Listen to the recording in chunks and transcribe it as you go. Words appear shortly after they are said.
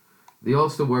The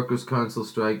Ulster Workers' Council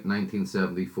Strike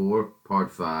 1974,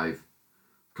 Part 5.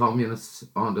 Communists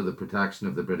under the protection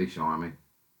of the British Army.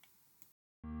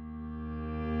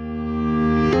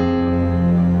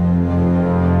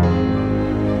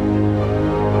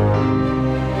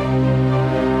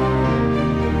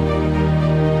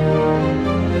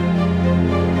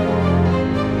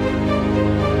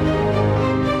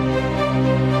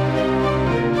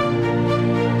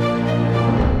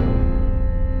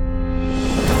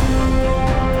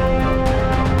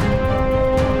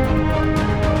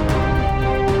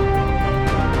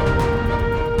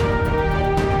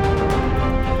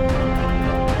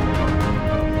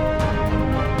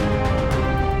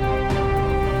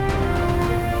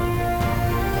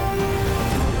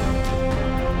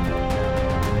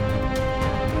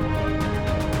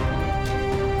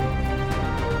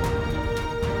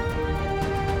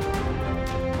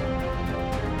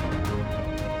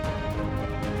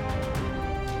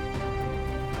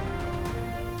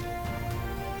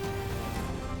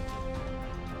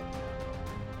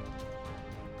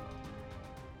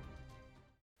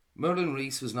 Merlin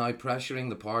Rees was now pressuring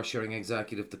the power-sharing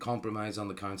executive to compromise on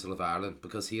the Council of Ireland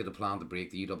because he had a plan to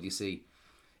break the UWC.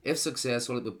 If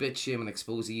successful, it would bit shame and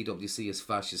expose the UWC as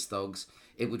fascist thugs.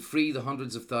 It would free the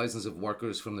hundreds of thousands of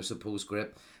workers from their supposed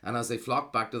grip, and as they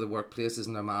flocked back to their workplaces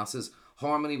in their masses,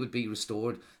 harmony would be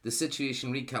restored, the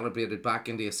situation recalibrated back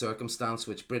into a circumstance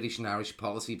which British and Irish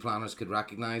policy planners could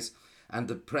recognise, and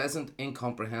the present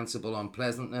incomprehensible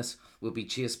unpleasantness would be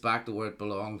chased back to where it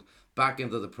belonged, back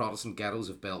into the Protestant ghettos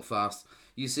of Belfast.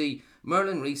 You see,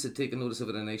 Merlin Rees had taken notice of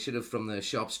an initiative from the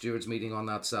shop stewards meeting on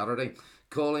that Saturday,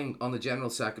 calling on the General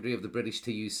Secretary of the British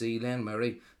TUC, Len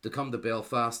Murray, to come to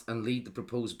Belfast and lead the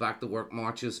proposed back-to-work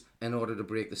marches in order to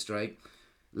break the strike.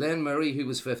 Len Murray, who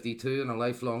was 52 and a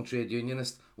lifelong trade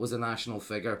unionist, was a national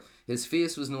figure. His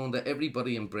face was known to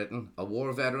everybody in Britain. A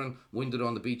war veteran, wounded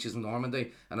on the beaches in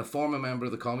Normandy, and a former member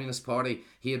of the Communist Party,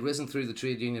 he had risen through the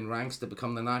trade union ranks to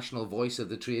become the national voice of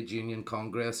the Trade Union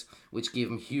Congress, which gave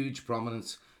him huge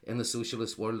prominence in the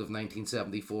socialist world of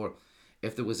 1974.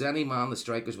 If there was any man the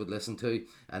strikers would listen to,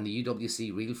 and the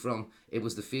UWC reeled from, it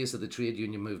was the face of the trade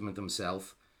union movement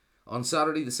himself. On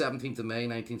Saturday the 17th of May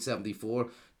 1974,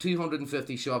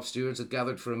 250 shop stewards had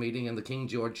gathered for a meeting in the King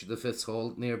George V's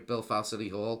Hall near Belfast City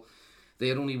Hall. They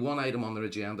had only one item on their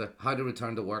agenda: how to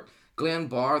return to work. Glenn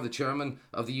Barr, the chairman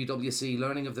of the UWC,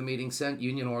 learning of the meeting, sent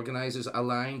union organisers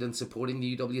aligned and supporting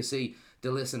the UWC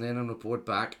to listen in and report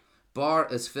back. Barr,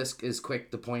 as Fisk is quick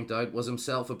to point out, was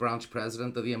himself a branch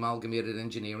president of the Amalgamated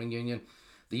Engineering Union.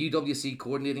 The UWC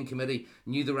Coordinating Committee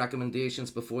knew the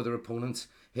recommendations before their opponents,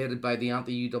 headed by the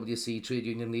anti-UWC trade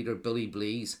union leader Billy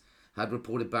Blease, had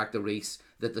reported back to Rees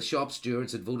that the shop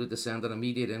stewards had voted to send an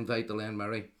immediate invite to Len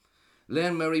Murray.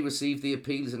 Len Murray received the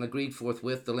appeals and agreed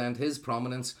forthwith to lend his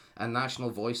prominence and national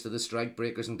voice to the strike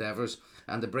breakers' endeavours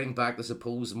and to bring back the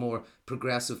supposed more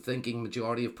progressive thinking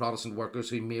majority of Protestant workers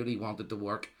who merely wanted to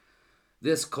work.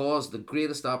 This caused the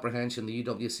greatest apprehension the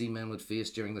UWC men would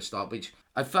face during the stoppage.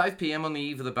 At 5 p.m. on the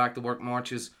eve of the back-to-work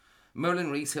marches,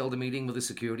 Merlin Rees held a meeting with the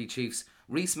security chiefs.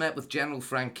 Rees met with General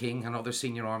Frank King and other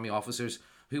senior army officers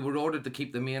who were ordered to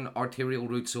keep the main arterial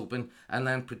routes open and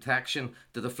lend protection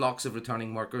to the flocks of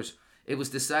returning workers. It was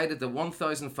decided that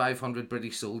 1,500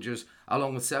 British soldiers,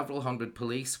 along with several hundred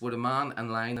police, were to man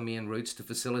and line the main routes to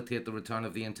facilitate the return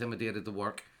of the intimidated to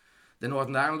work. The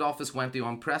Northern Ireland office went to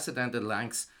unprecedented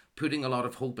lengths, putting a lot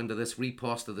of hope into this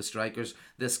riposte of the strikers,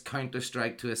 this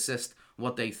counter-strike to assist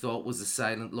what they thought was the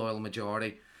silent loyal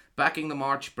majority. Backing the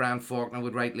march, Brian Faulkner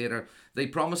would write later, they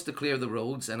promised to clear the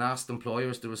roads and asked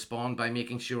employers to respond by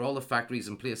making sure all the factories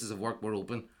and places of work were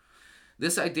open.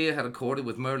 This idea had accorded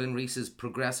with Merlin Rees's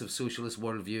progressive socialist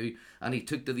worldview, and he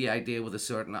took to the idea with a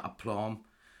certain aplomb.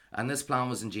 And this plan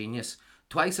was ingenious.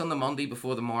 Twice on the Monday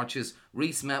before the marches,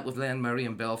 Rees met with Len Murray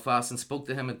in Belfast and spoke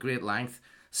to him at great length,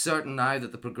 certain now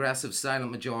that the progressive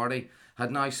silent majority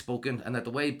had now spoken and that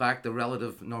the way back to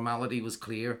relative normality was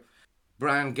clear.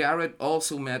 Brian Garrett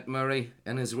also met Murray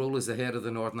in his role as the head of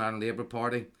the Northern Ireland Labour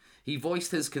Party. He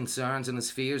voiced his concerns and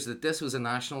his fears that this was a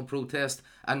national protest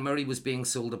and Murray was being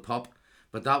sold a pup.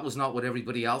 But that was not what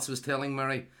everybody else was telling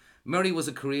Murray. Murray was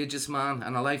a courageous man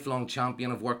and a lifelong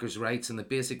champion of workers' rights and the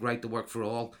basic right to work for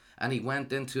all, and he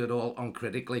went into it all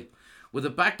uncritically. With the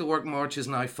back-to-work marches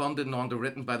now funded and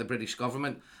underwritten by the British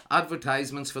government,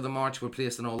 advertisements for the march were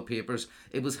placed in all the papers.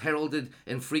 It was heralded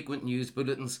in frequent news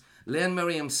bulletins. Len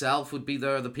Murray himself would be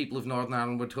there, the people of Northern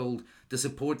Ireland were told, to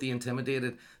support the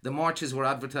intimidated. The marches were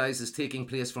advertised as taking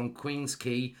place from Queen's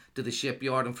Quay to the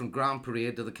shipyard and from Grand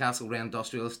Parade to the Castlereagh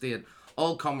Industrial Estate.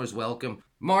 All comers welcome.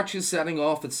 Marches setting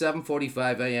off at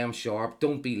 7:45 a.m. sharp.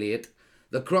 Don't be late.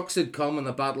 The crux had come and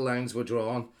the battle lines were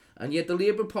drawn, and yet the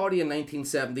Labour Party in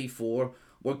 1974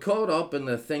 were caught up in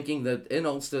the thinking that in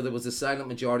Ulster there was a silent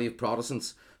majority of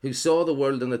Protestants who saw the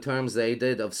world in the terms they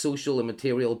did of social and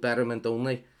material betterment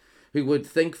only, who would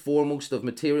think foremost of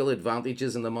material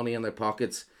advantages and the money in their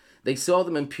pockets. They saw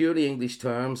them in purely English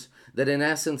terms, that in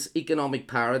essence economic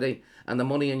parity and the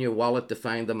money in your wallet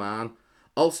defined the man.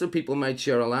 Ulster people might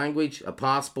share a language, a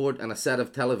passport and a set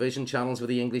of television channels with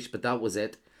the English, but that was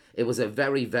it. It was a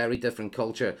very, very different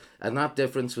culture, and that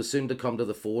difference was soon to come to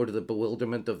the fore to the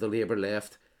bewilderment of the Labour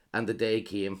left, and the day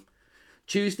came.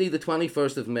 Tuesday, the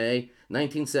 21st of May,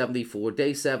 1974,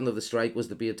 day 7 of the strike was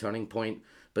to be a turning point,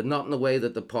 but not in the way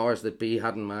that the powers that be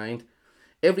had in mind.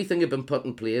 Everything had been put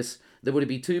in place. There were to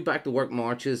be 2 back-to-work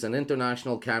marches, and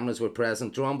international cameras were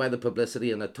present, drawn by the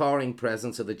publicity and the towering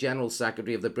presence of the General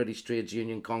Secretary of the British Trades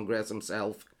Union Congress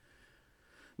himself.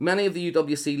 Many of the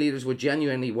UWC leaders were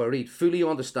genuinely worried, fully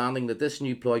understanding that this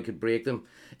new ploy could break them.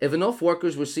 If enough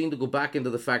workers were seen to go back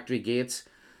into the factory gates,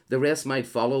 the rest might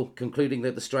follow, concluding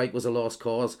that the strike was a lost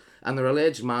cause and their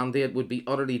alleged mandate would be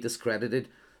utterly discredited.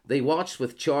 They watched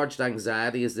with charged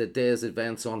anxiety as the day's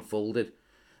events unfolded.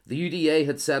 The UDA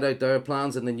had set out their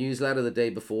plans in the newsletter the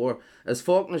day before. As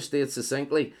Faulkner states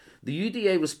succinctly, the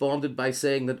UDA responded by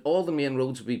saying that all the main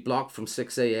roads would be blocked from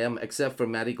 6 a.m. except for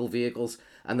medical vehicles,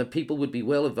 and that people would be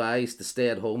well advised to stay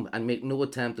at home and make no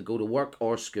attempt to go to work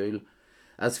or school.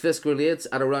 As Fisk relates,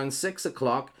 at around 6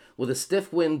 o'clock, with a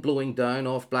stiff wind blowing down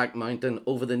off Black Mountain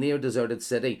over the near deserted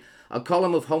city, a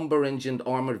column of Humber-engined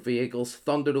armoured vehicles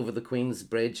thundered over the Queen's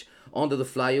Bridge onto the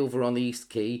flyover on the East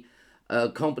Quay,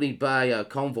 accompanied by a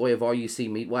convoy of RUC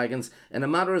meat wagons. In a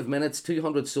matter of minutes,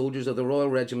 200 soldiers of the Royal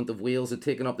Regiment of Wales had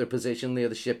taken up their position near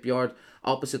the shipyard,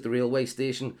 opposite the railway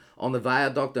station, on the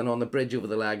viaduct and on the bridge over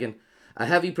the Lagan. A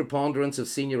heavy preponderance of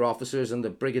senior officers and the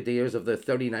brigadiers of the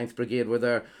 39th Brigade were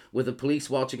there, with the police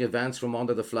watching events from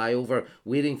under the flyover,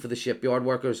 waiting for the shipyard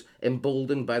workers,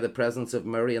 emboldened by the presence of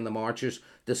Murray and the marchers,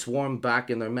 to swarm back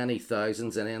in their many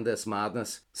thousands and end this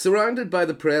madness. Surrounded by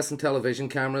the press and television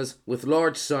cameras, with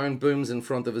large sound booms in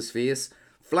front of his face,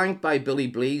 flanked by Billy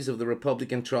Blease of the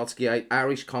Republican Trotskyite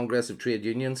Irish Congress of Trade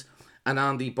Unions, and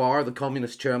Andy Barr, the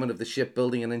Communist chairman of the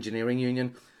Shipbuilding and Engineering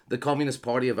Union. The Communist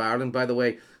Party of Ireland, by the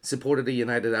way, supported a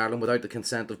united Ireland without the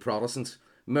consent of Protestants.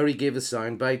 Murray gave his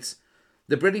sound bites.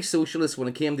 The British Socialists, when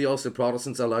it came to Ulster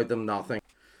Protestants, allowed them nothing.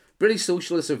 British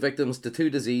Socialists are victims to 2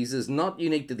 diseases not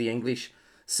unique to the English: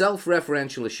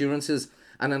 self-referential assurances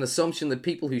and an assumption that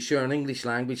people who share an English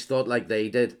language thought like they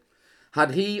did.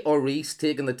 Had he or Rees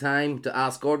taken the time to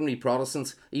ask ordinary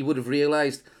Protestants, he would have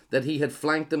realised that he had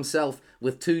flanked himself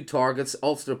with 2 targets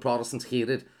Ulster Protestants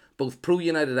hated, both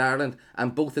pro-United Ireland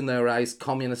and both in their eyes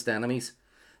communist enemies.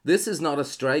 This is not a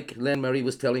strike, Len Murray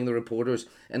was telling the reporters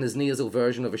in his nasal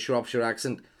version of a Shropshire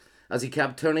accent, as he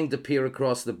kept turning to peer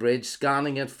across the bridge,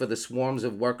 scanning it for the swarms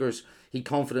of workers he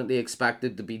confidently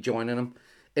expected to be joining him.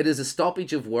 It is a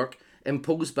stoppage of work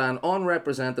imposed by an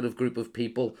unrepresentative group of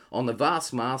people on the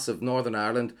vast mass of Northern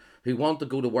Ireland who want to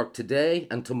go to work today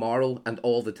and tomorrow and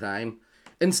all the time.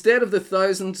 Instead of the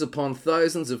thousands upon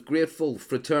thousands of grateful,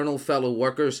 fraternal fellow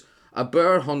workers, a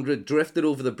bare 100 drifted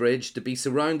over the bridge to be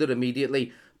surrounded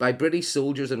immediately by British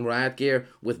soldiers in riot gear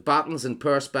with batons and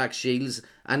perspex shields,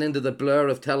 and into the blur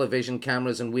of television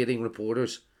cameras and waiting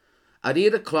reporters. At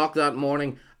 8 o'clock that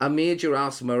morning, a major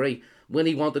asked Murray when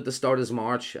he wanted to start his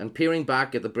march, and peering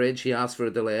back at the bridge he asked for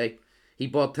a delay. He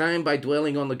bought time by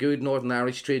dwelling on the good Northern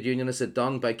Irish trade unionists had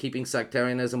done by keeping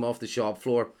sectarianism off the shop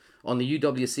floor. On the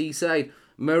UWC side,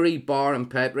 Murray, Barr and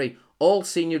Petrie, all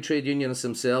senior trade unionists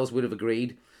themselves, would have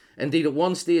agreed. Indeed, at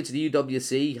one stage the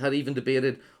UWC had even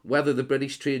debated whether the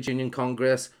British Trades Union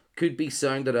Congress could be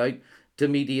sounded out to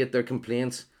mediate their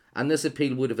complaints, and this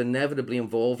appeal would have inevitably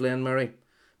involved Len Murray.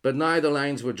 But now the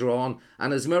lines were drawn,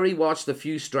 and as Murray watched the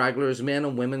few stragglers, men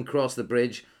and women, cross the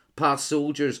bridge, past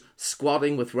soldiers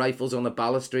squatting with rifles on the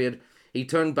balustrade, he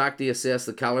turned back to assess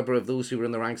the calibre of those who were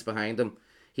in the ranks behind him.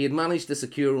 He had managed to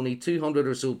secure only 200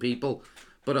 or so people,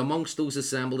 but amongst those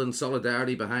assembled in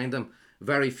solidarity behind him,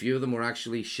 very few of them were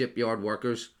actually shipyard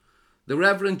workers. The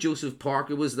Reverend Joseph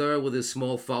Parker was there with his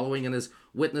small following and his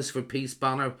Witness for Peace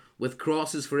banner, with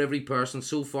crosses for every person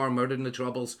so far murdered in the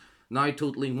Troubles, now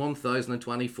totalling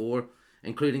 1,024,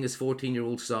 including his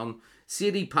 14-year-old son.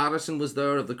 Sadie Patterson was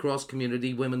there of the Cross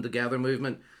Community Women Together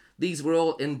movement. These were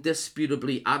all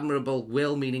indisputably admirable,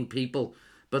 well-meaning people,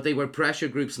 but they were pressure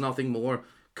groups, nothing more,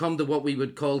 come to what we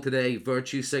would call today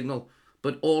virtue signal.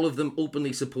 But all of them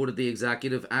openly supported the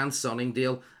Executive and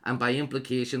Sunningdale, and by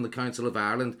implication the Council of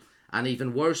Ireland. And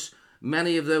even worse,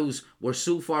 many of those were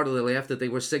so far to the left that they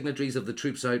were signatories of the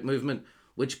Troops Out movement,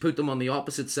 which put them on the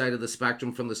opposite side of the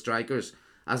spectrum from the strikers,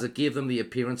 as it gave them the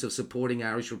appearance of supporting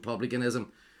Irish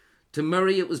republicanism. To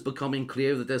Murray, it was becoming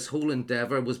clear that this whole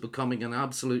endeavour was becoming an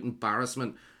absolute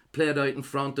embarrassment played out in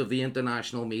front of the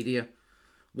international media.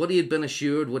 What he had been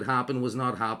assured would happen was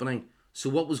not happening, so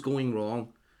what was going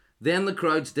wrong? Then the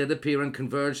crowds did appear and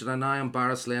converged on a now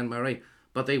embarrassed Len Murray,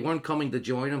 but they weren't coming to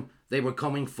join him, they were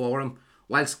coming for him.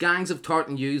 Whilst gangs of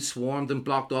tartan youths swarmed and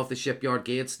blocked off the shipyard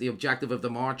gates, the objective of the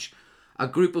march, a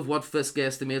group of what Fisk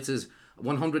estimates as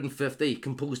 150,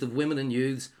 composed of women and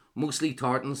youths, mostly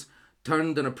tartans,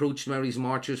 turned and approached Murray's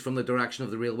marchers from the direction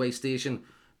of the railway station,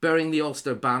 bearing the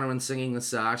Ulster banner and singing the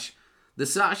sash. The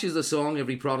sash is a song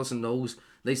every Protestant knows.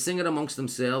 They sing it amongst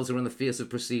themselves or in the face of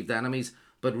perceived enemies,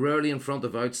 but rarely in front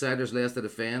of outsiders lest they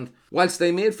offend. Whilst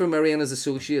they made for Murray and his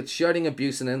associates, shouting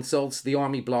abuse and insults, the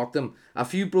army blocked them. A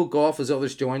few broke off as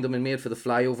others joined them and made for the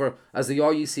flyover, as the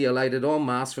RUC alighted en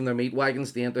masse from their meat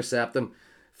wagons to intercept them.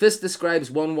 Fisk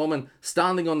describes one woman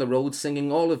standing on the road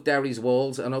singing all of Derry's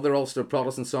Walls, another Ulster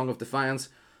Protestant song of defiance,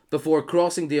 before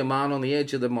crossing to a man on the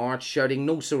edge of the march, shouting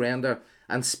 "No surrender"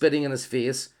 and spitting in his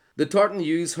face. The tartan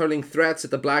youths hurling threats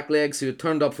at the blacklegs who had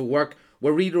turned up for work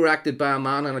were redirected by a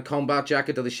man in a combat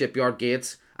jacket to the shipyard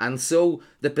gates, and so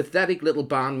the pathetic little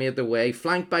band made their way,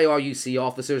 flanked by RUC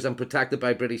officers and protected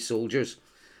by British soldiers.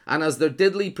 And as their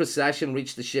diddly procession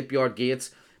reached the shipyard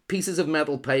gates, pieces of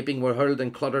metal piping were hurled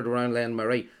and cluttered around Len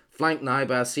Murray, flanked now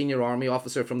by a senior army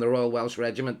officer from the Royal Welsh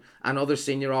Regiment and other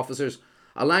senior officers.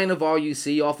 A line of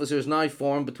RUC officers now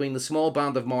formed between the small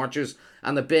band of marchers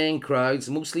and the baying crowds,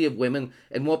 mostly of women,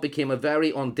 in what became a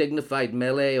very undignified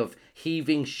melee of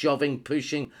heaving, shoving,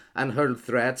 pushing and hurled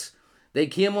threats. They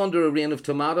came under a rain of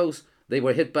tomatoes. They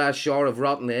were hit by a shower of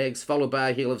rotten eggs, followed by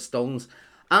a hail of stones.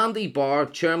 Andy Barr,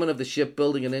 chairman of the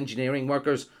shipbuilding and engineering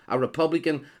workers, a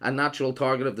Republican and natural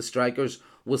target of the strikers,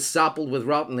 was sappled with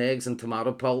rotten eggs and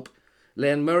tomato pulp.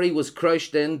 Len Murray was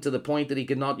crushed in to the point that he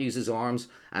could not use his arms,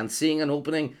 and seeing an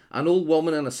opening, an old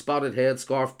woman in a spotted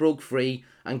headscarf broke free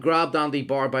and grabbed Andy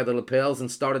Barr by the lapels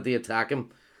and started to attack him.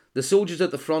 The soldiers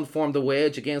at the front formed a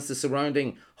wedge against the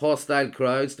surrounding hostile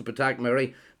crowds to protect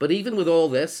Murray, but even with all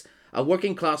this, a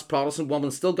working class Protestant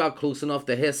woman still got close enough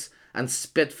to hiss and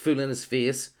spit full in his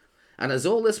face. And as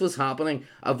all this was happening,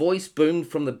 a voice boomed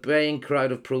from the baying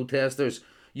crowd of protesters: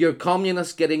 "You're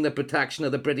communists getting the protection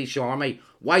of the British Army.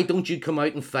 Why don't you come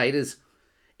out and fight us?"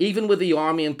 Even with the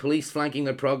army and police flanking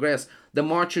their progress, the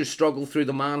marchers struggled through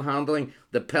the manhandling,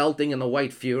 the pelting and the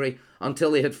white fury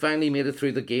until they had finally made it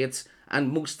through the gates,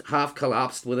 and most half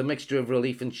collapsed with a mixture of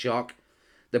relief and shock.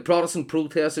 The Protestant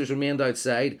protesters remained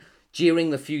outside,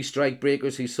 jeering the few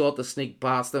strikebreakers who sought to sneak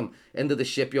past them into the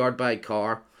shipyard by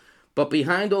car. But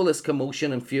behind all this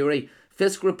commotion and fury,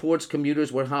 Fisk reports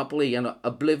commuters were happily and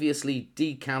obliviously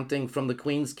decanting from the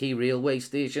Queen's Quay railway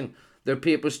station, their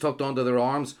papers tucked under their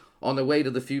arms, on their way to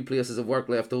the few places of work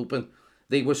left open.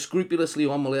 They were scrupulously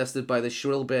unmolested by the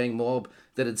shrill baying mob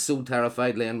that had so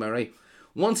terrified Len Murray.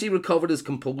 Once he recovered his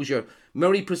composure,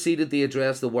 Murray proceeded to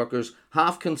address the workers,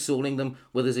 half consoling them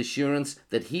with his assurance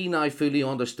that he now fully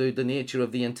understood the nature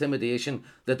of the intimidation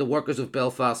that the workers of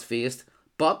Belfast faced.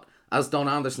 But, as Don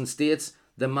Anderson states,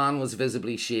 the man was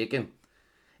visibly shaken.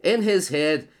 In his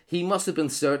head, he must have been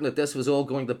certain that this was all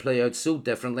going to play out so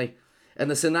differently. In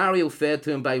the scenario fed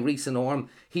to him by Rees and Orme,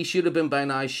 he should have been by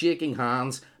now shaking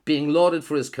hands, being lauded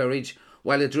for his courage,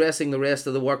 while addressing the rest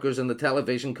of the workers and the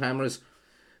television cameras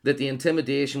that the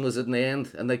intimidation was at an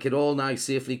end and they could all now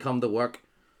safely come to work.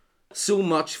 So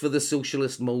much for the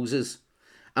socialist Moses.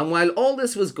 And while all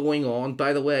this was going on,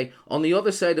 by the way, on the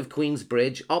other side of Queen's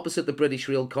Bridge, opposite the British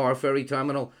Rail car ferry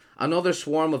terminal, another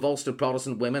swarm of Ulster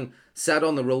Protestant women sat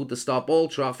on the road to stop all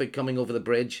traffic coming over the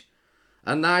bridge.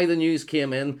 And now the news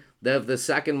came in of the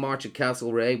second march at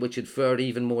Castlereagh, which had fared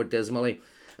even more dismally.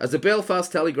 As the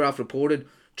Belfast Telegraph reported,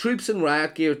 troops in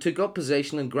riot gear took up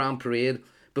position in Grand Parade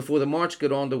before the march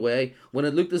got underway, when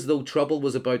it looked as though trouble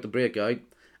was about to break out.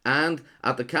 And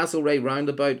at the Castlereagh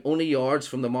roundabout, only yards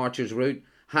from the marchers' route,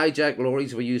 hijacked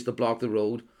lorries were used to block the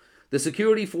road. The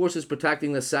security forces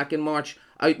protecting the second march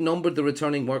outnumbered the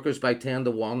returning workers by 10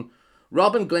 to 1.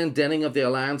 Robin Glendinning of the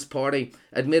Alliance Party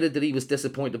admitted that he was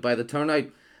disappointed by the turnout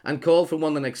and called for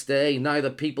one the next day, now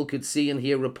that people could see and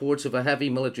hear reports of a heavy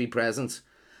military presence.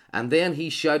 And then he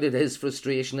shouted his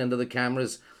frustration into the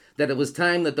cameras that it was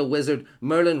time that the wizard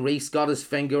Merlin Rees got his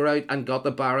finger out and got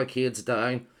the barricades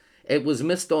down. It was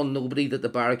missed on nobody that the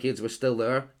barricades were still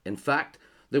there. In fact,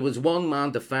 there was one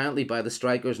man defiantly by the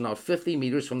strikers not 50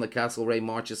 metres from the Castlereagh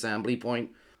March assembly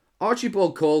point.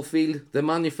 Archibald Caulfield, the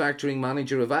manufacturing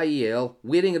manager of IEL,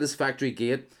 waiting at his factory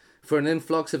gate for an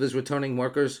influx of his returning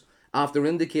workers, after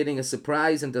indicating a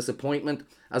surprise and disappointment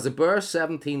as a bare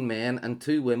 17 men and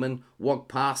 2 women walked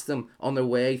past him on their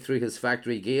way through his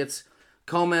factory gates,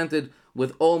 commented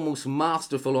with almost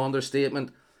masterful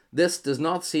understatement, "This does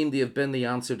not seem to have been the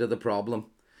answer to the problem."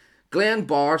 Glenn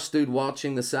Barr stood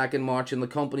watching the second march in the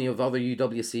company of other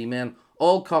UWC men,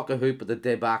 all cock-a-hoop at the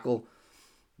debacle.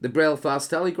 The Belfast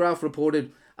Telegraph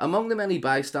reported, among the many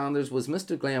bystanders was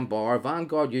Mr. Glenn Barr,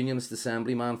 Vanguard Unionist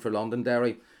Assemblyman for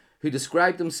Londonderry, who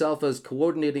described himself as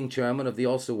coordinating chairman of the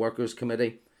Ulster Workers'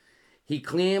 Committee. He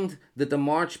claimed that the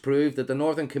march proved that the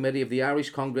Northern Committee of the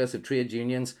Irish Congress of Trade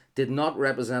Unions did not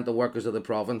represent the workers of the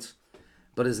province.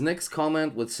 But his next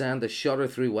comment would send a shudder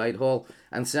through Whitehall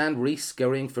and send Rees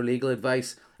scurrying for legal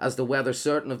advice as to whether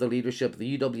certain of the leadership of the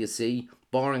UWC,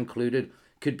 Barr included,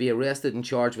 could be arrested and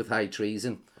charged with high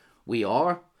treason. "We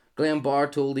are," Glenn Barr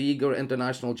told the eager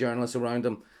international journalists around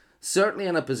him, "certainly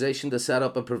in a position to set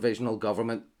up a provisional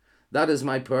government. That is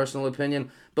my personal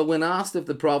opinion, but when asked if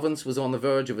the province was on the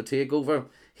verge of a takeover,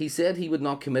 he said he would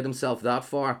not commit himself that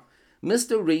far.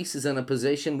 Mr. Rees is in a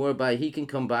position whereby he can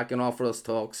come back and offer us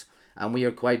talks, and we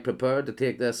are quite prepared to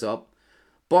take this up."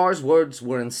 Barr's words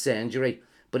were incendiary,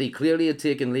 but he clearly had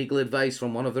taken legal advice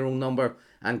from one of their own number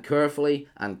and carefully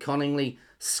and cunningly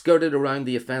skirted around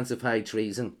the offence of high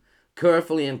treason.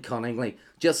 Carefully and cunningly,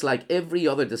 just like every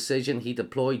other decision he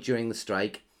deployed during the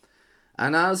strike.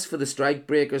 And as for the strike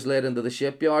breakers led into the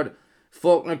shipyard,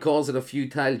 Faulkner calls it a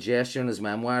futile gesture in his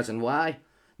memoirs, and why?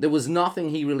 There was nothing,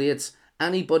 he relates,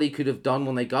 anybody could have done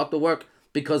when they got to work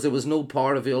because there was no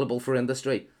power available for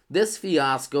industry. This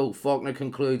fiasco, Faulkner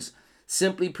concludes,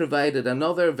 simply provided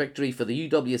another victory for the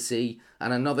UWC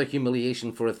and another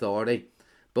humiliation for authority.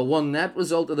 But one net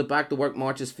result of the Back to Work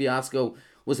March's fiasco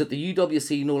was that the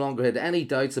UWC no longer had any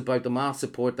doubts about the mass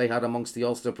support they had amongst the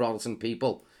Ulster Protestant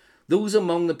people. Those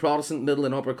among the Protestant middle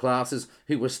and upper classes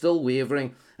who were still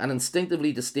wavering and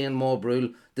instinctively disdained mob rule,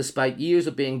 despite years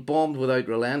of being bombed without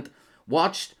relent,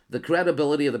 watched the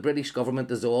credibility of the British government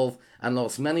dissolve and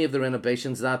lost many of their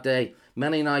inhibitions that day,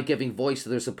 many now giving voice to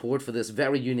their support for this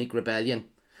very unique rebellion.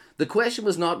 The question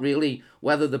was not really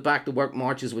whether the Back to Work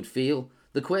marches would fail.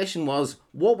 The question was,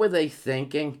 what were they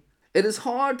thinking? It is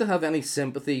hard to have any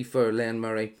sympathy for Len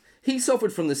Murray. He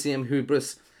suffered from the same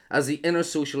hubris as the inner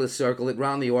socialist circle that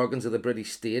ran the organs of the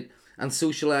British state and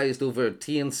socialised over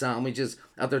tea and sandwiches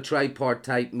at their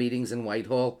tripartite meetings in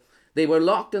Whitehall. They were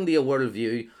locked into a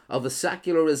worldview of a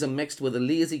secularism mixed with a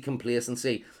lazy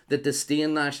complacency that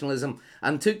disdained nationalism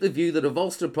and took the view that if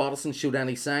Ulster Protestants showed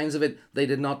any signs of it, they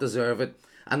did not deserve it,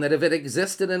 and that if it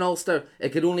existed in Ulster, it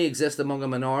could only exist among a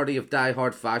minority of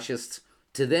die-hard fascists.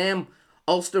 To them,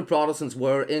 Ulster Protestants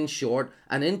were, in short,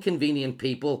 an inconvenient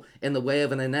people in the way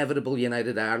of an inevitable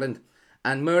united Ireland.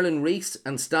 And Merlin Rees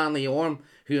and Stanley Orme,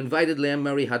 who invited Len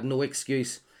Murray, had no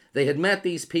excuse. They had met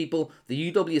these people,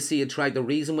 the UWC had tried to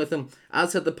reason with them,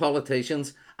 as had the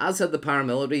politicians, as had the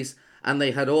paramilitaries, and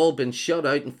they had all been shut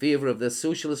out in favour of this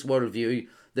socialist worldview,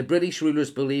 the British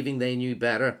rulers believing they knew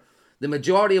better. The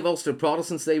majority of Ulster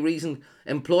Protestants, they reasoned,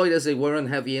 employed as they were in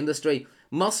heavy industry,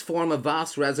 must form a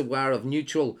vast reservoir of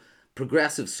neutral,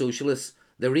 progressive socialists.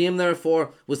 Their aim,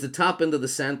 therefore, was to tap into the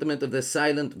sentiment of the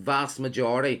silent, vast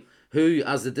majority, who,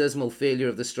 as the dismal failure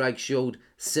of the strike showed,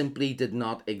 simply did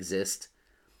not exist.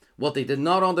 What they did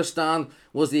not understand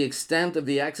was the extent of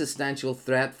the existential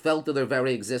threat felt to their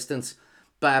very existence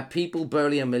by a people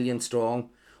barely 1 million strong.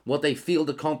 What they failed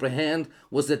to comprehend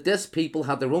was that this people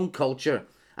had their own culture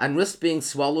and risked being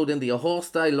swallowed into a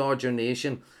hostile larger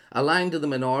nation, aligned to the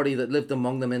minority that lived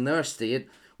among them in their state,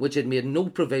 which had made no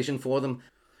provision for them,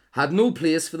 had no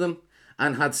place for them,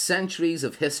 and had centuries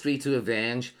of history to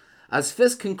avenge. As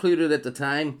Fisk concluded at the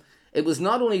time, it was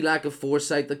not only lack of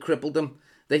foresight that crippled them,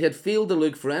 they had failed to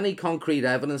look for any concrete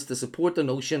evidence to support the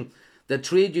notion that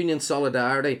trade union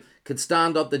solidarity could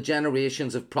stand up to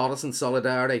generations of Protestant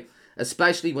solidarity,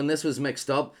 especially when this was mixed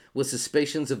up with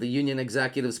suspicions of the union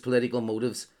executive's political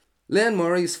motives. Len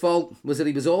Murray's fault was that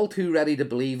he was all too ready to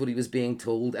believe what he was being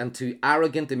told and too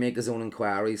arrogant to make his own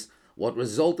inquiries. What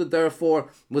resulted, therefore,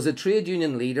 was a trade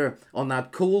union leader on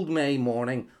that cold May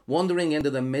morning wandering into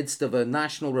the midst of a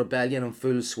national rebellion in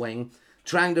full swing,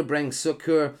 trying to bring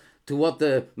succour to what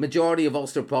the majority of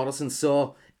Ulster Protestants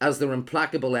saw as their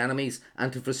implacable enemies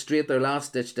and to frustrate their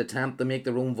last-ditched attempt to make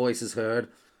their own voices heard.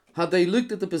 Had they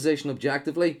looked at the position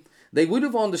objectively, they would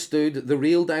have understood the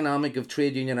real dynamic of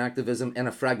trade union activism in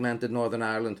a fragmented Northern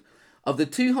Ireland. Of the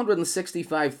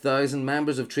 265,000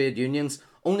 members of trade unions,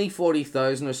 only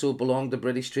 40,000 or so belonged to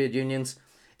British trade unions.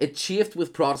 It chafed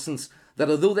with Protestants that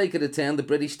although they could attend the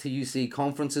British TUC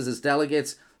conferences as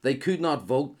delegates, they could not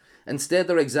vote. Instead,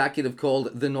 their executive,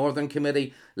 called the Northern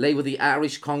Committee, lay with the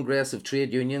Irish Congress of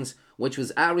Trade Unions, which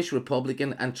was Irish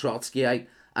Republican and Trotskyite,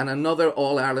 and another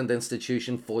All-Ireland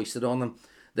institution foisted on them.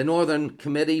 The Northern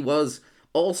Committee was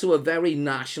also a very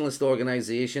nationalist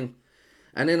organisation,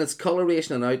 and in its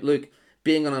coloration and outlook,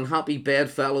 being an unhappy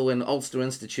bedfellow in Ulster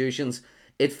institutions,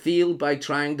 it failed by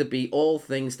trying to be all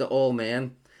things to all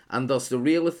men, and thus the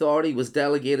real authority was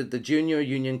delegated to junior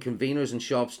union conveners and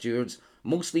shop stewards,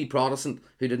 mostly Protestant,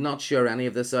 who did not share any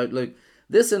of this outlook.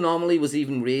 This anomaly was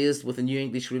even raised with the New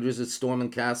English readers at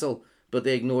Stormont Castle, but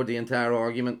they ignored the entire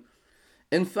argument.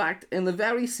 In fact, in the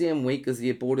very same week as the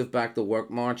abortive Back to Work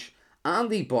march,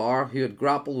 Andy Barr, who had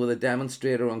grappled with a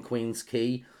demonstrator on Queen's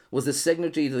Quay, was the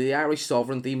signatory to the Irish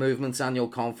Sovereignty Movement's annual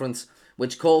conference,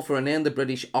 which called for an end to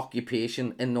British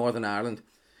occupation in Northern Ireland.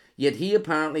 Yet he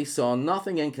apparently saw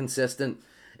nothing inconsistent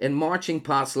in marching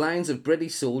past lines of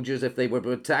British soldiers if they were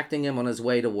protecting him on his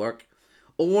way to work.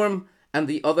 Orme and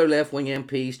the other left-wing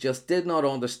MPs just did not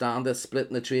understand this split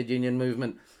in the trade union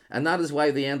movement, and that is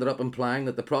why they ended up implying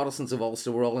that the Protestants of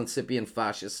Ulster were all incipient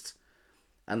fascists.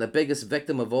 And the biggest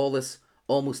victim of all this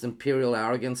almost imperial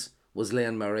arrogance was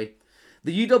Len Murray.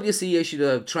 The UWC issued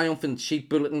a triumphant sheet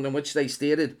bulletin in which they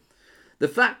stated, "The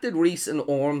fact that Rees and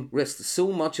Orme risked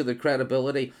so much of their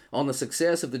credibility on the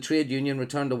success of the trade union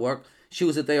return to work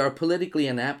shows that they are politically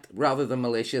inept rather than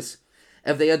malicious.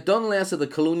 If they had done less of the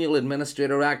Colonial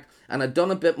Administrator Act and had done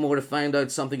a bit more to find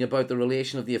out something about the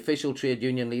relation of the official trade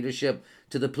union leadership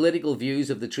to the political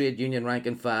views of the trade union rank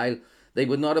and file, they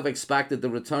would not have expected the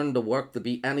return to work to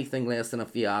be anything less than a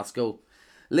fiasco."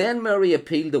 Len Murray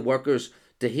appealed to workers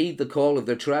to heed the call of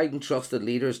their tried and trusted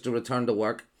leaders to return to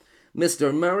work.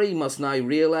 Mr. Murray must now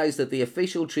realise that the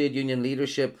official trade union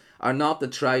leadership are not the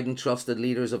tried and trusted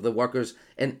leaders of the workers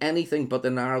in anything but the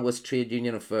narrowest trade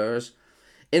union affairs.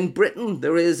 In Britain,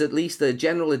 there is at least a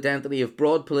general identity of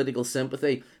broad political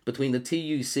sympathy between the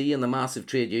TUC and the massive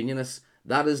trade unionists.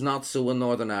 That is not so in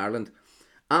Northern Ireland.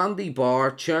 Andy Barr,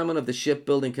 chairman of the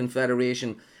Shipbuilding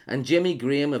Confederation, and Jimmy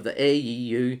Graham of the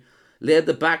AEU led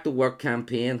the Back to Work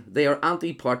campaign. They are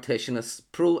anti-partitionists,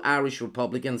 pro-Irish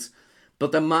Republicans,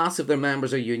 but the mass of their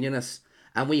members are unionists.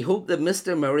 And we hope that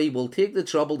Mr. Murray will take the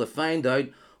trouble to find out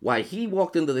why he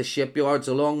walked into the shipyards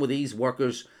along with these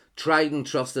workers, tried and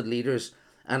trusted leaders,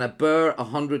 and a bare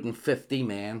 150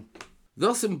 men.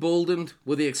 Thus emboldened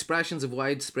with the expressions of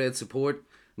widespread support,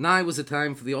 now was the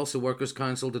time for the Ulster Workers'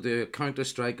 Council to do a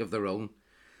counter-strike of their own.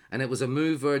 And it was a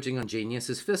move verging on genius.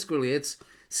 As Fisk relates,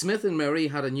 Smith and Murray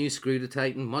had a new screw to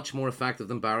tighten, much more effective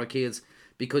than barricades,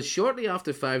 because shortly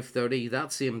after 5:30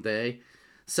 that same day,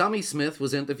 Sammy Smith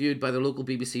was interviewed by the local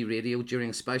BBC radio during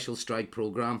a special strike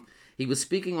programme. He was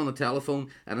speaking on the telephone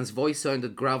and his voice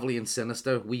sounded gravelly and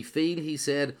sinister. "We feel," he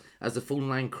said, as the phone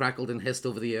line crackled and hissed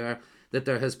over the air, "that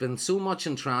there has been so much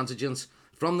intransigence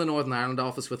from the Northern Ireland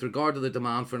office with regard to the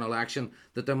demand for an election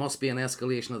that there must be an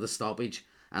escalation of the stoppage.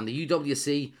 And the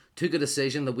UWC took a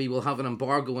decision that we will have an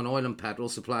embargo on oil and petrol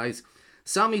supplies."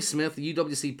 Sammy Smith, the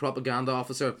UWC propaganda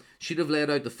officer, should have laid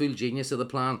out the full genius of the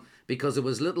plan, because there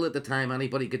was little at the time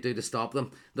anybody could do to stop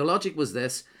them. The logic was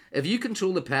this: if you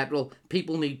control the petrol,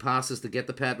 people need passes to get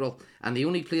the petrol, and the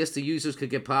only place the users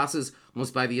could get passes was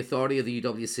by the authority of the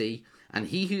UWC, and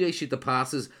he who issued the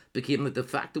passes became the de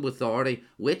facto authority,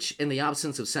 which, in the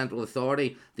absence of central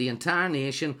authority, the entire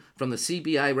nation, from the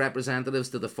CBI representatives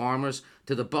to the farmers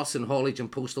to the bus and haulage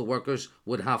and postal workers,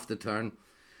 would have to turn.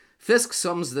 Fisk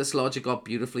sums this logic up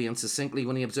beautifully and succinctly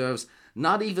when he observes,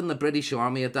 "Not even the British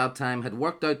Army at that time had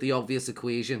worked out the obvious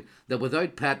equation that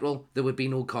without petrol there would be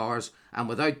no cars, and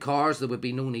without cars there would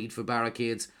be no need for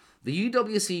barricades. The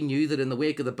UWC knew that in the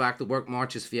wake of the Back to Work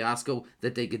march's fiasco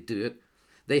that they could do it.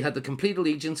 They had the complete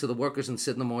allegiance of the workers in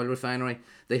Sydenham Oil Refinery,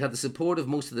 they had the support of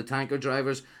most of the tanker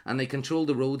drivers, and they controlled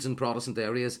the roads in Protestant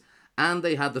areas, and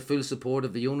they had the full support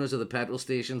of the owners of the petrol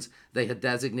stations they had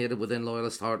designated within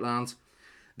Loyalist heartlands."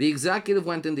 The executive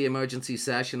went into emergency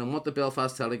session in what the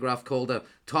Belfast Telegraph called a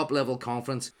top-level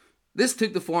conference. This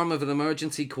took the form of an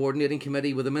emergency coordinating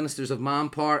committee with the Ministers of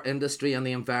Manpower, Industry and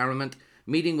the Environment,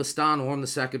 meeting with Stan Orme, the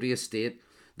Secretary of State.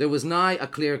 There was now a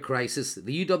clear crisis.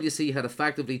 The UWC had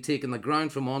effectively taken the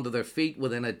ground from under their feet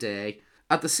within a day.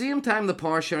 At the same time the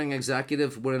power-sharing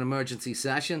executive were in emergency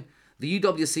session, the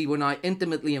UWC were now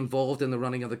intimately involved in the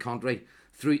running of the country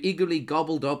through eagerly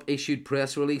gobbled-up issued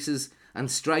press releases and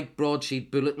strike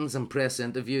broadsheet bulletins and press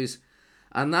interviews.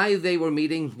 And now they were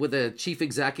meeting with the chief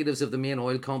executives of the main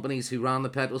oil companies who ran the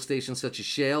petrol stations such as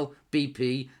Shell,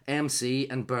 BP, MC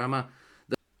and Burma.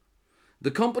 The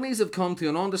companies have come to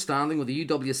an understanding with the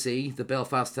UWC, the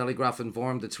Belfast Telegraph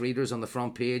informed its readers on the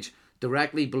front page,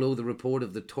 directly below the report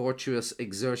of the tortuous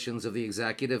exertions of the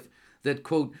executive. that,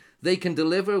 quote, they can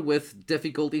deliver with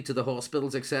difficulty to the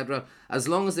hospitals, etc., as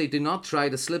long as they do not try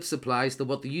to slip supplies to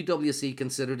what the UWC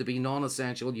consider to be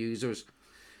non-essential users.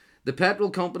 The petrol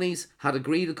companies had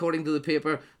agreed, according to the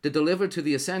paper, to deliver to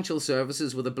the essential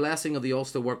services with the blessing of the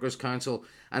Ulster Workers' Council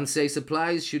and say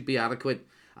supplies should be adequate.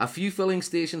 A few filling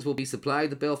stations will be supplied,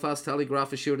 the Belfast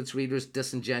Telegraph assured its readers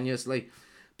disingenuously.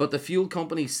 But the fuel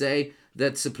companies say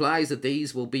that supplies at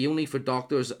these will be only for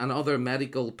doctors and other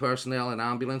medical personnel and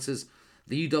ambulances.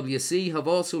 The UWC have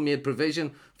also made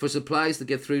provision for supplies to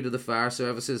get through to the fire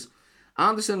services.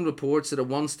 Anderson reports that at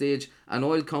one stage an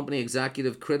oil company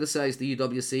executive criticised the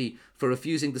UWC for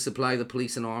refusing to supply the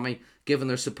police and army, given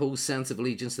their supposed sense of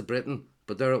allegiance to Britain,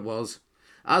 but there it was.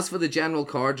 As for the general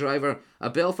car driver, a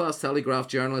Belfast Telegraph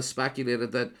journalist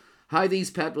speculated that how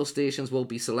these petrol stations will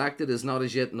be selected is not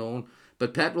as yet known,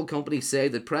 but petrol companies say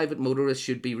that private motorists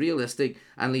should be realistic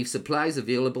and leave supplies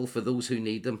available for those who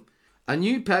need them. A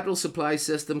new petrol supply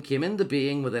system came into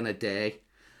being within a day.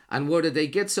 And where did they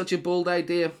get such a bold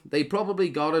idea? They probably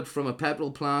got it from a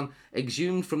petrol plan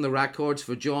exhumed from the records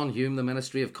for John Hume, the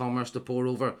Ministry of Commerce, to pore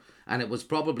over, and it was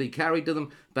probably carried to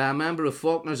them by a member of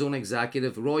Faulkner's own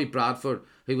executive, Roy Bradford,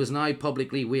 who was now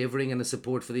publicly wavering in his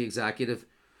support for the executive.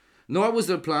 Nor was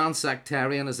their plan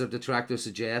sectarian, as their detractors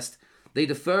suggest. They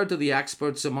deferred to the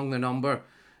experts among their number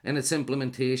in its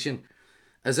implementation.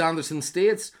 As Anderson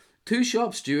states, two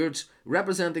shop stewards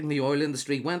representing the oil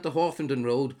industry went to Hawthornden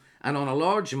Road and on a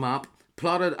large map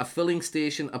plotted a filling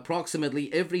station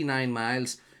approximately every 9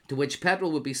 miles to which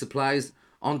petrol would be supplied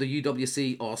under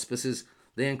UWC auspices.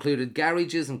 They included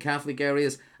garages and Catholic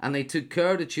areas, and they took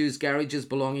care to choose garages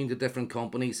belonging to different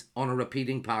companies on a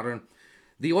repeating pattern.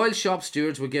 The oil shop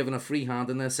stewards were given a free hand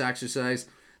in this exercise.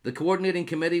 The coordinating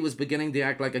committee was beginning to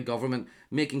act like a government,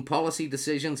 making policy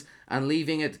decisions and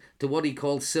leaving it to what he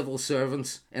called civil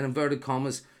servants, in inverted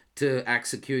commas, to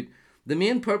execute. The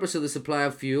main purpose of the supply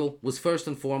of fuel was first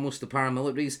and foremost the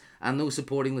paramilitaries and those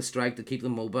supporting the strike to keep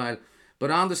them mobile.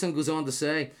 But Anderson goes on to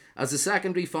say, as a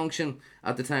secondary function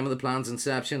at the time of the plan's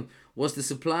inception was to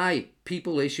supply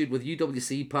people issued with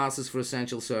UWC passes for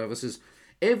essential services.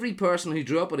 Every person who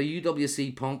drew up at a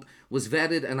UWC pump was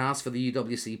vetted and asked for the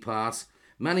UWC pass.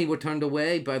 Many were turned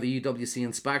away by the UWC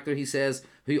inspector, he says,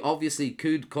 who obviously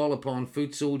could call upon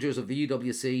foot soldiers of the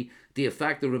UWC to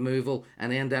effect the removal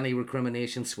and end any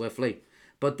recrimination swiftly.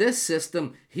 But this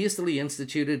system, hastily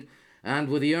instituted, and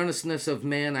with the earnestness of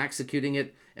men executing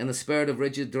it in the spirit of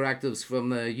rigid directives from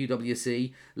the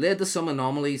UWC, led to some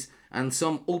anomalies and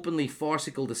some openly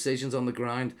farcical decisions on the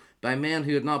ground by men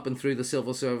who had not been through the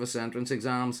civil service entrance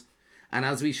exams. And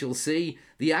as we shall see,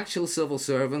 the actual civil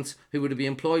servants who were to be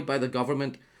employed by the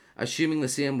government, assuming the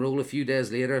same role a few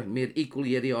days later, made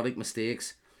equally idiotic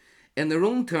mistakes. In their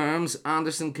own terms,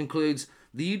 Anderson concludes,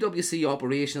 the UWC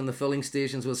operation in the filling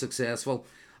stations was successful.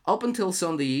 Up until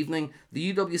Sunday evening,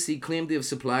 the UWC claimed to have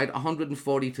supplied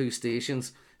 142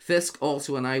 stations. Fisk,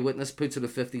 also an eyewitness, puts it at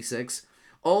 56.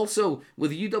 Also,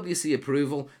 with UWC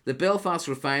approval, the Belfast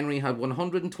refinery had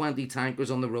 120 tankers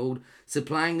on the road,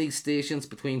 supplying these stations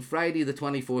between Friday the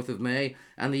 24th of May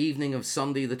and the evening of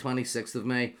Sunday the 26th of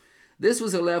May. This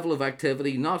was a level of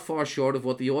activity not far short of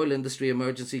what the Oil Industry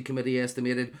Emergency Committee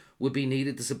estimated would be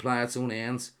needed to supply its own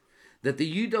ends. That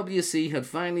the UWC had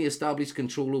finally established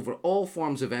control over all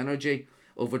forms of energy,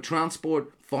 over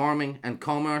transport, farming and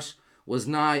commerce, was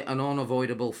now an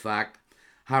unavoidable fact.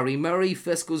 Harry Murray,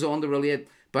 Fisk goes on to relate,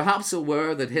 perhaps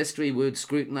aware that history would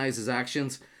scrutinise his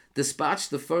actions, dispatched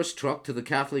the first truck to the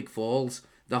Catholic Falls,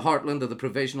 the heartland of the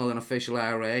provisional and official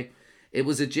IRA. It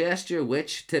was a gesture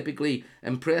which typically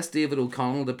impressed David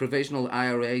O'Connell, the provisional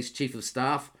IRA's chief of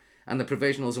staff and the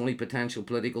provisional's only potential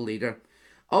political leader.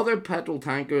 Other petrol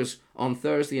tankers on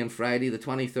Thursday and Friday, the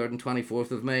 23rd and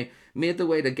 24th of May, made their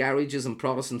way to garages and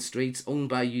Protestant streets owned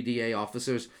by UDA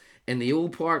officers. In the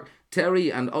Old Park,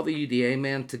 Terry and other UDA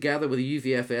men, together with a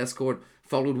UVF escort,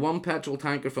 followed one petrol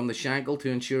tanker from the Shankill to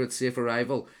ensure its safe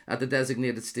arrival at the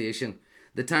designated station.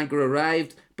 The tanker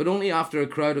arrived, but only after a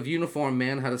crowd of uniformed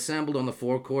men had assembled on the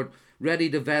forecourt, ready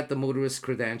to vet the motorist's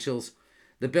credentials.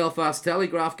 The Belfast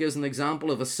Telegraph gives an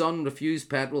example of a son refused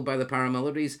petrol by the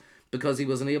paramilitaries because he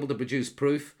was unable to produce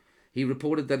proof. He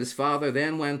reported that his father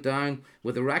then went down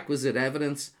with the requisite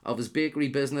evidence of his bakery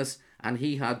business and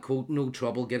he had, quote, no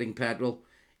trouble getting petrol.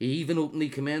 He even openly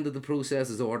commended the process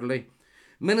as orderly.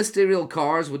 Ministerial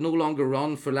cars would no longer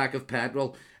run for lack of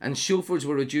petrol, and chauffeurs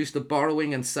were reduced to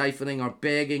borrowing and siphoning or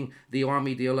begging the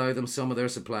army to allow them some of their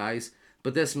supplies.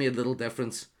 But this made little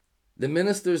difference. The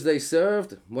ministers they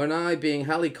served were now being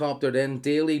helicoptered in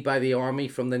daily by the army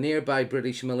from the nearby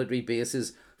British military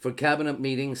bases for cabinet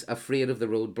meetings, afraid of the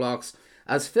roadblocks.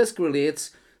 As Fisk relates,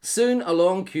 Soon a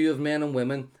long queue of men and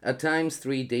women, at times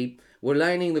 3 deep, were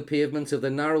lining the pavements of the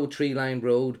narrow tree-lined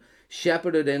road,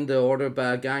 shepherded into order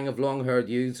by a gang of long-haired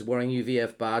youths wearing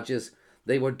UVF badges.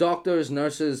 They were doctors,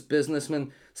 nurses,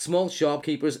 businessmen, small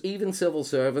shopkeepers, even civil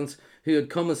servants who had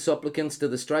come as supplicants to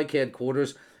the strike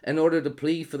headquarters in order to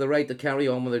plead for the right to carry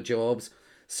on with their jobs.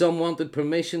 Some wanted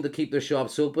permission to keep their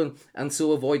shops open and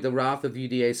so avoid the wrath of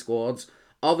UDA squads.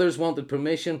 Others wanted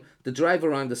permission to drive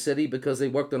around the city because they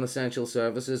worked on essential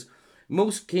services.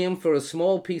 Most came for a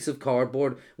small piece of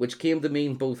cardboard, which came to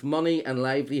mean both money and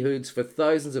livelihoods for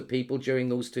thousands of people during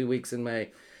those 2 weeks in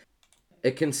May.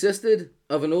 It consisted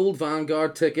of an old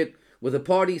Vanguard ticket with a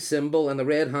party symbol and the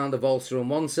red hand of Ulster on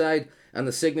one side and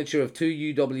the signature of two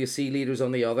UWC leaders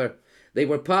on the other. They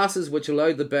were passes which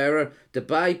allowed the bearer to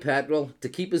buy petrol, to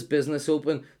keep his business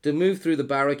open, to move through the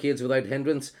barricades without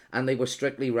hindrance, and they were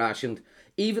strictly rationed.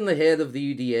 Even the head of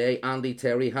the UDA, Andy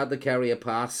Terry, had to carry a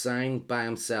pass signed by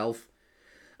himself.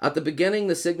 At the beginning,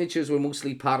 the signatures were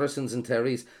mostly Patterson's and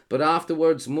Terry's, but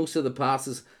afterwards, most of the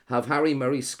passes have Harry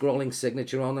Murray's scrawling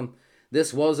signature on them.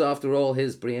 This was, after all,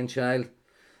 his brainchild.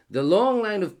 The long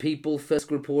line of people, Fisk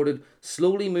reported,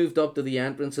 slowly moved up to the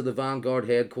entrance of the Vanguard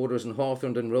headquarters in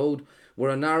Hawthornden Road,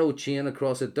 where a narrow chain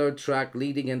across a dirt track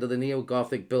leading into the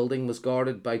neo-Gothic building was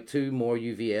guarded by 2 more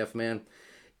UVF men.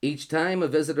 Each time a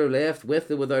visitor left with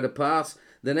or without a pass,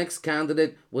 the next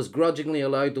candidate was grudgingly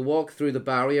allowed to walk through the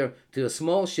barrier to a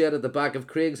small shed at the back of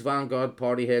Craig's Vanguard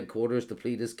party headquarters to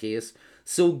plead his case.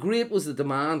 So great was the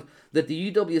demand that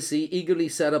the UWC eagerly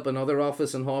set up another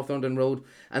office on Hawthornden Road,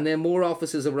 and then more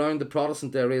offices around the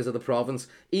Protestant areas of the province,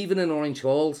 even in Orange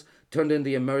Halls, turned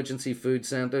into emergency food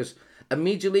centres.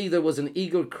 Immediately there was an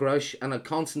eager crush and a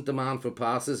constant demand for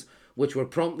passes, which were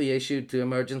promptly issued to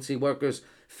emergency workers.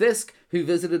 Fisk, who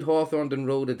visited Hawthornden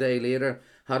Road a day later,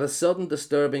 had a sudden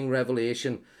disturbing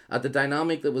revelation at the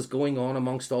dynamic that was going on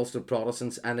amongst Ulster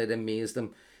Protestants, and it amazed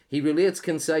him. He relates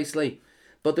concisely,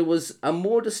 but there was a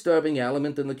more disturbing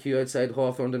element in the queue outside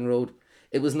Hawthornden Road.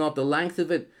 It was not the length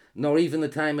of it, nor even the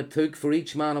time it took for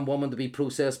each man and woman to be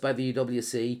processed by the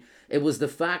UWC. It was the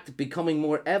fact, becoming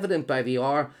more evident by the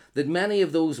hour, that many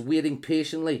of those waiting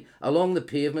patiently along the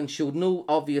pavement showed no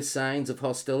obvious signs of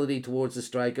hostility towards the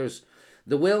strikers.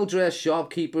 The well-dressed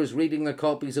shopkeepers reading their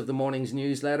copies of the morning's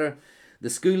newsletter, the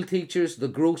school teachers, the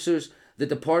grocers, the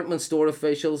department store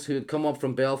officials who had come up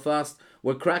from Belfast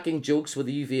were cracking jokes with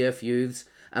the UVF youths,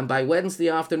 and by Wednesday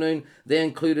afternoon they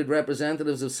included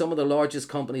representatives of some of the largest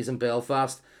companies in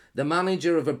Belfast. The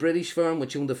manager of a British firm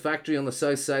which owned a factory on the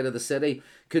south side of the city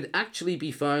could actually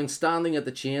be found standing at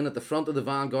the chain at the front of the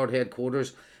Vanguard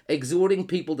headquarters, exhorting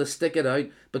people to stick it out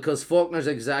because Faulkner's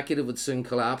executive would soon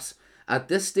collapse. At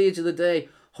this stage of the day,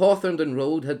 Hawthornden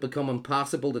Road had become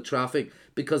impassable to traffic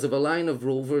because of a line of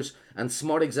Rovers and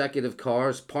smart executive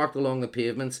cars parked along the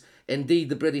pavements. Indeed,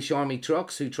 the British Army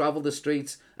trucks who travelled the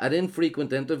streets at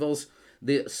infrequent intervals,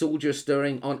 the soldiers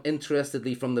staring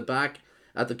uninterestedly from the back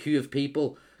at the queue of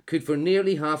people, could for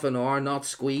nearly half an hour not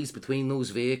squeeze between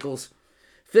those vehicles.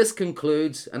 Fisk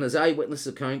concludes, and his eyewitness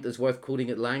account is worth quoting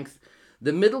at length,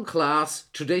 the middle class,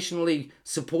 traditionally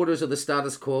supporters of the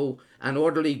status quo and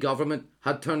orderly government,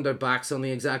 had turned their backs on the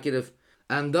executive,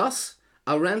 and thus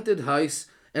a rented house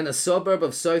in a suburb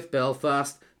of South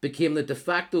Belfast became the de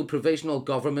facto provisional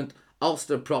government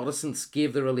Ulster Protestants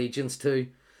gave their allegiance to,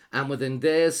 and within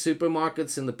days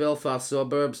supermarkets in the Belfast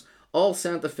suburbs all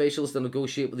sent officials to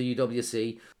negotiate with the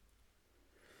UWC.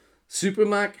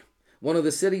 Supermac, one of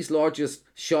the city's largest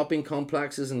shopping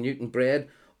complexes in Newton Bread,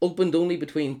 opened only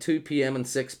between 2 p.m. and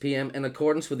 6 p.m. in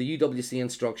accordance with the UWC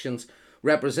instructions.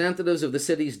 Representatives of the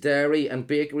city's dairy and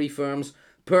bakery firms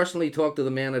personally talked to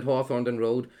the men at Hawthornden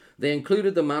Road. They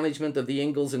included the management of the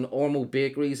Ingalls and Ormo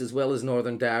bakeries as well as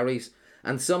Northern Dairies.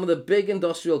 And some of the big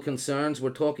industrial concerns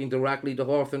were talking directly to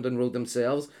Hawthornden Road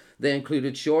themselves. They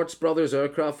included Shorts Brothers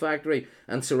Aircraft Factory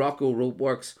and Sirocco Rope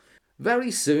Works. Very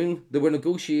soon, there were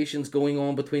negotiations going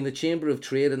on between the Chamber of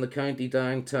Trade and the county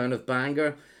downtown of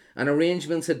Bangor, and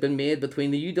arrangements had been made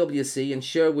between the UWC and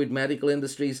Sherwood Medical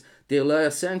Industries to allow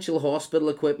essential hospital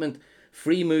equipment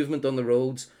free movement on the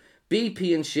roads.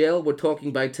 BP and Shell were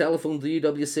talking by telephone to the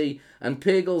UWC, and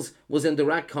Pagels was in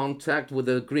direct contact with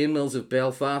the grain mills of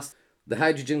Belfast. The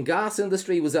hydrogen gas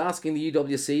industry was asking the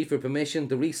UWC for permission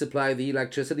to resupply the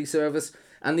electricity service,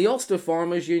 and the Ulster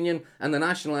Farmers Union and the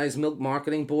Nationalised Milk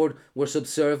Marketing Board were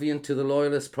subservient to the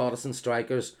loyalist Protestant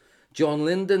strikers. John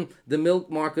Linden, the Milk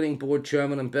Marketing Board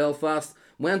chairman in Belfast,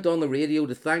 went on the radio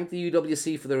to thank the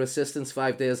UWC for their assistance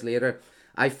 5 days later.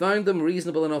 I found them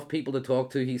reasonable enough people to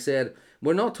talk to, he said.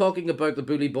 We're not talking about the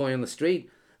bully boy on the street.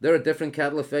 They're a different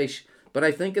kettle of fish. But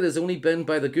I think it has only been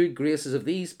by the good graces of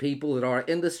these people that our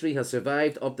industry has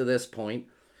survived up to this point.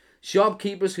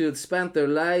 Shopkeepers who had spent their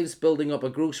lives building up a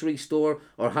grocery store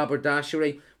or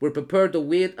haberdashery were prepared to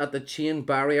wait at the chain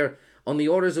barrier on the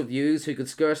orders of youths who could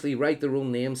scarcely write their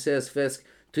own names, says Fisk,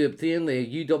 to obtain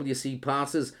the UWC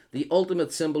passes, the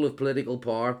ultimate symbol of political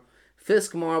power.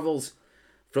 Fisk marvels,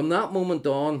 from that moment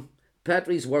on,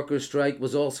 Petrie's workers' strike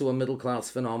was also a middle-class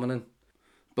phenomenon.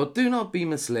 But do not be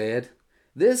misled.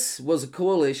 This was a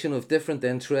coalition of different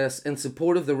interests in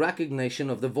support of the recognition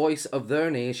of the voice of their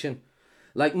nation.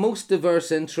 Like most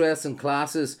diverse interests and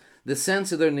classes, the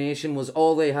sense of their nation was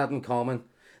all they had in common.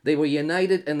 They were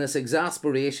united in this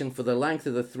exasperation for the length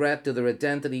of the threat to their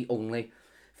identity only.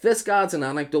 Fisk adds an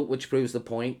anecdote which proves the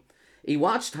point. He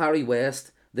watched Harry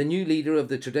West, the new leader of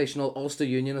the traditional Ulster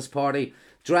Unionist Party,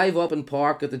 drive up and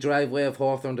park at the driveway of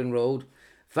Hawthornden Road.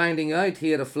 Finding out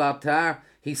he had a flat tire,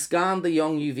 he scanned the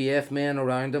young UVF men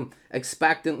around him,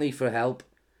 expectantly for help.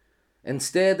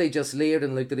 Instead, they just leered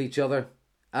and looked at each other.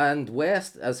 And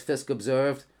West, as Fisk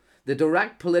observed, the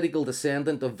direct political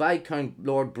descendant of Viscount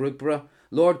Lord Brookborough,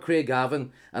 Lord Craigavon,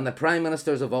 and the Prime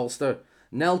Ministers of Ulster,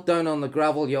 knelt down on the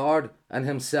gravel yard and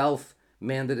himself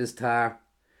mended his tire.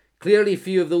 Clearly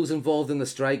few of those involved in the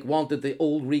strike wanted the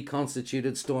old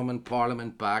reconstituted Stormont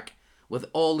Parliament back, with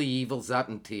all the evils that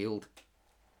entailed.